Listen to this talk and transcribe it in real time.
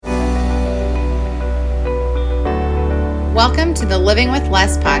Welcome to the Living with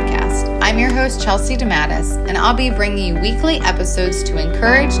Less podcast. I'm your host, Chelsea DeMattis, and I'll be bringing you weekly episodes to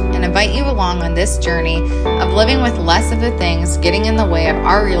encourage and invite you along on this journey of living with less of the things getting in the way of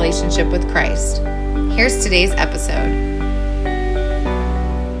our relationship with Christ. Here's today's episode.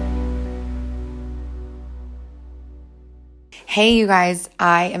 Hey, you guys,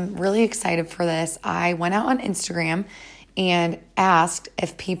 I am really excited for this. I went out on Instagram and asked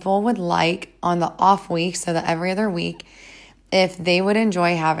if people would like on the off week, so that every other week, if they would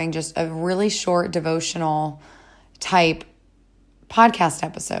enjoy having just a really short devotional type podcast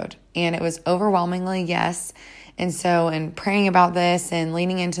episode. And it was overwhelmingly yes. And so in praying about this and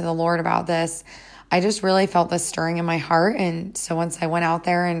leaning into the Lord about this, I just really felt this stirring in my heart. And so once I went out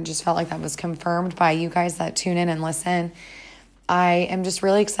there and just felt like that was confirmed by you guys that tune in and listen, I am just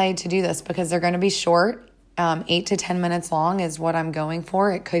really excited to do this because they're going to be short. 8 to 10 minutes long is what I'm going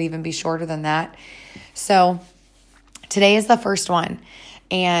for. It could even be shorter than that. So today is the first one.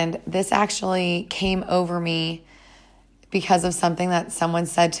 And this actually came over me because of something that someone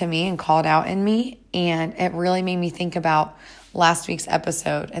said to me and called out in me. And it really made me think about last week's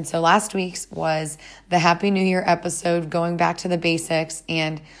episode. And so last week's was the Happy New Year episode, going back to the basics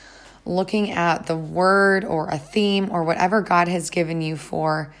and looking at the word or a theme or whatever God has given you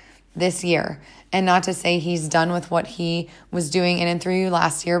for this year. And not to say he's done with what he was doing in and through you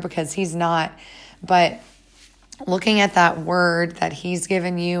last year, because he's not. But looking at that word that he's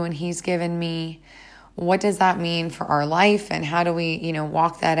given you and he's given me, what does that mean for our life? And how do we,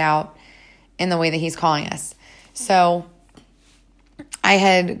 walk that out in the way that he's calling us? So I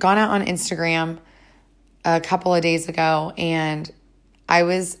had gone out on Instagram a couple of days ago, and I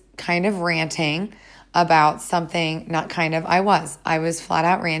was kind of ranting about something, I was flat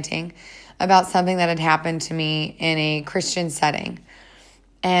out ranting about something that had happened to me in a Christian setting.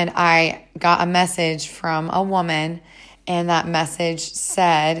 And I got a message from a woman, and that message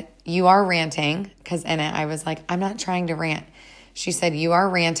said, "You are ranting," because in it I was like, I'm not trying to rant. She said, "You are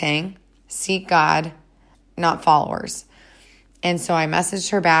ranting, seek God, not followers." And so I messaged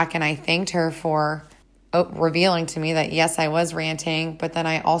her back and I thanked her for revealing to me that yes, I was ranting, but then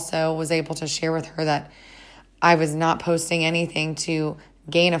I also was able to share with her that I was not posting anything to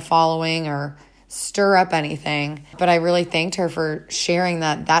gain a following or stir up anything. But I really thanked her for sharing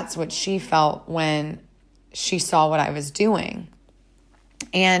that that's what she felt when she saw what I was doing.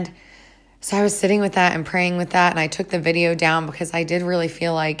 And so I was sitting with that and praying with that, and I took the video down because I did really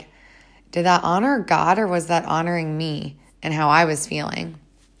feel like, did that honor God or was that honoring me and how I was feeling?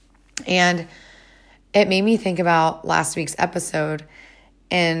 And it made me think about last week's episode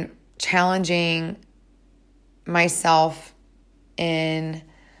and challenging myself in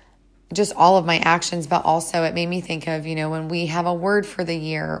just all of my actions, but also it made me think of, when we have a word for the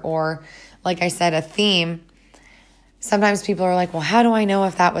year or, like I said, a theme, sometimes people are like, well, how do I know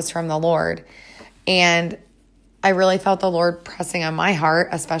if that was from the Lord? And I really felt the Lord pressing on my heart,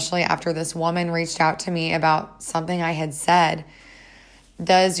 especially after this woman reached out to me about something I had said.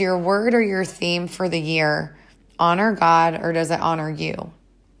 Does your word or your theme for the year honor God, or does it honor you?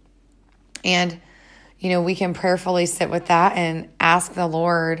 And we can prayerfully sit with that and ask the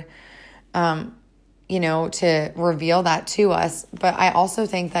Lord, to reveal that to us. But I also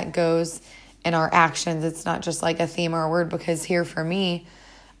think that goes in our actions. It's not just like a theme or a word, because here for me,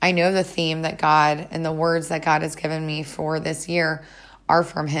 I know the theme that God and the words that God has given me for this year are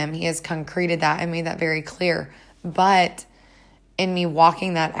from him. He has concreted that and made that very clear. But in me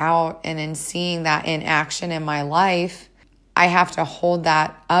walking that out and in seeing that in action in my life, I have to hold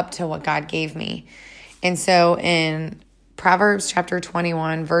that up to what God gave me. And so in Proverbs chapter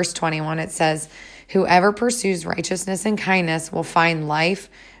 21, verse 21, it says, "Whoever pursues righteousness and kindness will find life,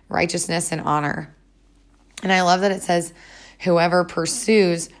 righteousness, and honor." And I love that it says, whoever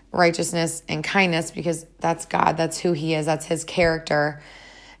pursues righteousness and kindness, because that's God, that's who he is, that's his character.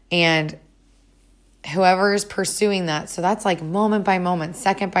 And whoever is pursuing that, so that's like moment by moment,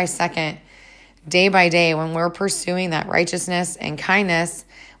 second by second, day by day, when we're pursuing that righteousness and kindness,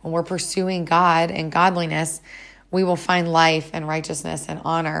 when we're pursuing God and godliness, we will find life and righteousness and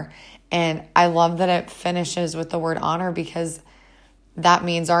honor. And I love that it finishes with the word honor, because that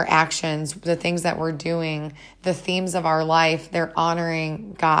means our actions, the things that we're doing, the themes of our life, they're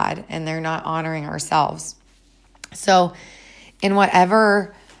honoring God and they're not honoring ourselves. So in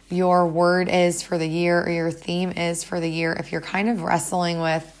whatever your word is for the year or your theme is for the year, if you're kind of wrestling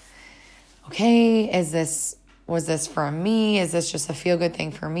with, okay, was this from me? Is this just a feel-good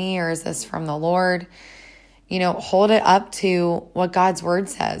thing for me? Or is this from the Lord? Hold it up to what God's word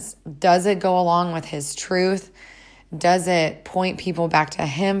says. Does it go along with his truth? Does it point people back to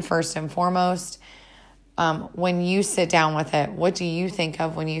him first and foremost? When you sit down with it, what do you think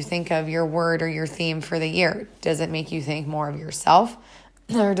of when you think of your word or your theme for the year? Does it make you think more of yourself,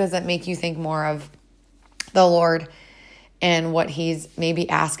 or does it make you think more of the Lord and what he's maybe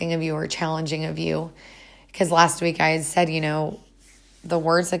asking of you or challenging of you? Because last week I had said, the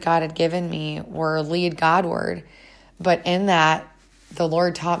words that God had given me were lead Godward. But in that, the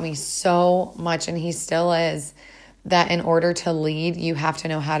Lord taught me so much, and he still is, that in order to lead, you have to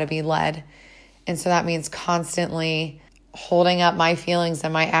know how to be led. And so that means constantly holding up my feelings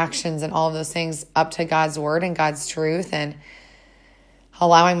and my actions and all of those things up to God's word and God's truth, and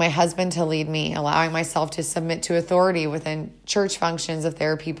allowing my husband to lead me, allowing myself to submit to authority within church functions if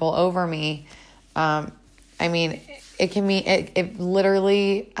there are people over me. It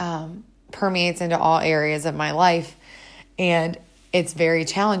literally permeates into all areas of my life, and it's very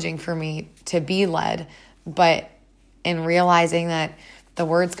challenging for me to be led. But in realizing that the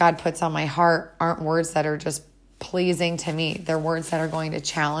words God puts on my heart aren't words that are just pleasing to me. They're words that are going to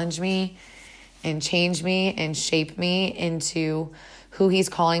challenge me and change me and shape me into who he's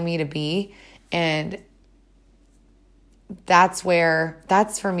calling me to be. And that's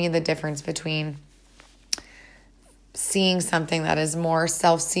for me the difference between seeing something that is more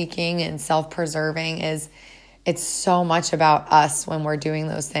self-seeking and self-preserving is it's so much about us when we're doing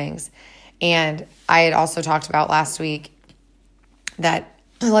those things. And I had also talked about last week that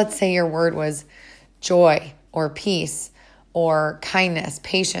let's say your word was joy or peace or kindness,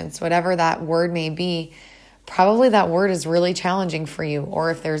 patience, whatever that word may be, probably that word is really challenging for you. Or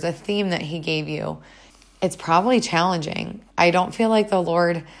if there's a theme that he gave you, it's probably challenging. I don't feel like the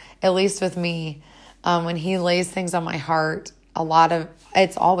Lord, at least with me, when he lays things on my heart,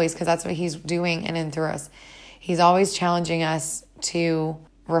 it's always, because that's what he's doing in and through us. He's always challenging us to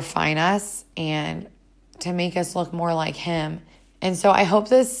refine us and to make us look more like him. And so I hope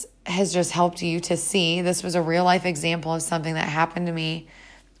this has just helped you to see. This was a real life example of something that happened to me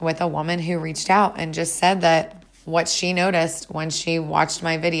with a woman who reached out and just said that what she noticed when she watched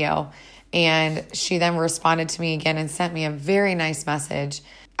my video. And she then responded to me again and sent me a very nice message.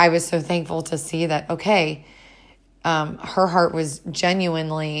 I was so thankful to see that, her heart was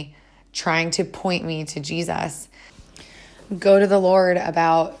genuinely trying to point me to Jesus. Go to the Lord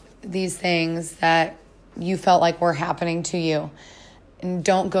about these things that you felt like were happening to you. And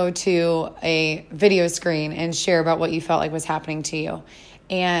don't go to a video screen and share about what you felt like was happening to you.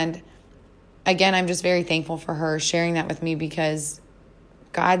 And again, I'm just very thankful for her sharing that with me, because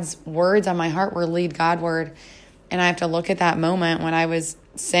God's words on my heart were lead Godward. And I have to look at that moment when I was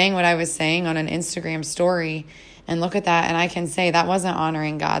saying what I was saying on an Instagram story and look at that, and I can say that wasn't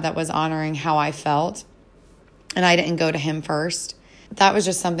honoring God. That was honoring how I felt. And I didn't go to him first. That was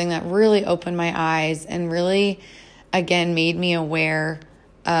just something that really opened my eyes and really, again, made me aware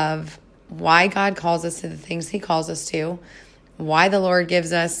of why God calls us to the things he calls us to, why the Lord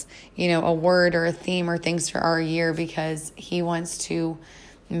gives us, a word or a theme or things for our year, because he wants to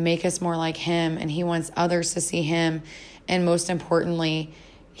make us more like him, and he wants others to see him. And most importantly,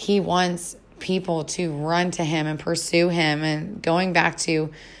 he wants people to run to him and pursue him. And going back to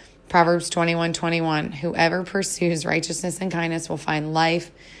Proverbs 21:21, whoever pursues righteousness and kindness will find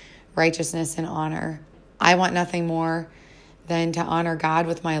life, righteousness, and honor. I want nothing more than to honor God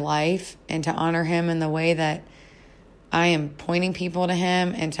with my life and to honor him in the way that I am pointing people to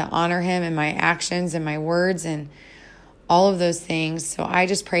him, and to honor him in my actions and my words and all of those things. So I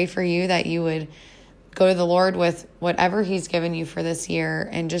just pray for you that you would go to the Lord with whatever he's given you for this year,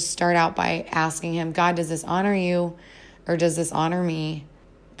 and just start out by asking him, God, does this honor you or does this honor me?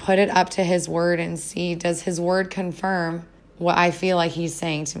 Put it up to his word and see, does his word confirm what I feel like he's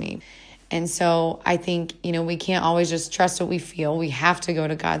saying to me? And so I think, we can't always just trust what we feel. We have to go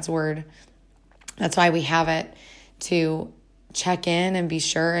to God's word. That's why we have it, to check in and be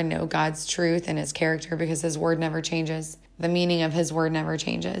sure and know God's truth and his character, because his word never changes. The meaning of his word never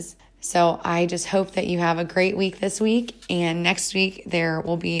changes. So I just hope that you have a great week this week. And next week, there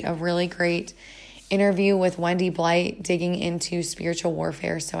will be a really great interview with Wendy Blight digging into spiritual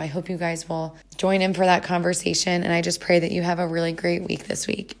warfare. So I hope you guys will join in for that conversation. And I just pray that you have a really great week this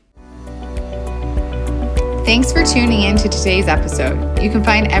week. Thanks for tuning in to today's episode. You can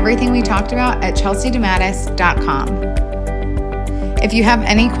find everything we talked about at chelseadematis.com. If you have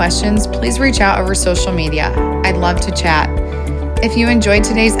any questions, please reach out over social media. I'd love to chat. If you enjoyed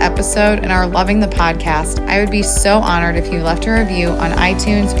today's episode and are loving the podcast, I would be so honored if you left a review on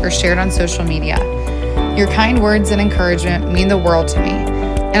iTunes or shared on social media. Your kind words and encouragement mean the world to me,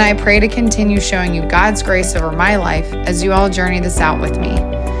 and I pray to continue showing you God's grace over my life as you all journey this out with me.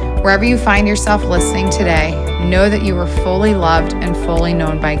 Wherever you find yourself listening today, know that you are fully loved and fully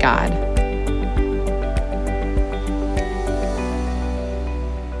known by God.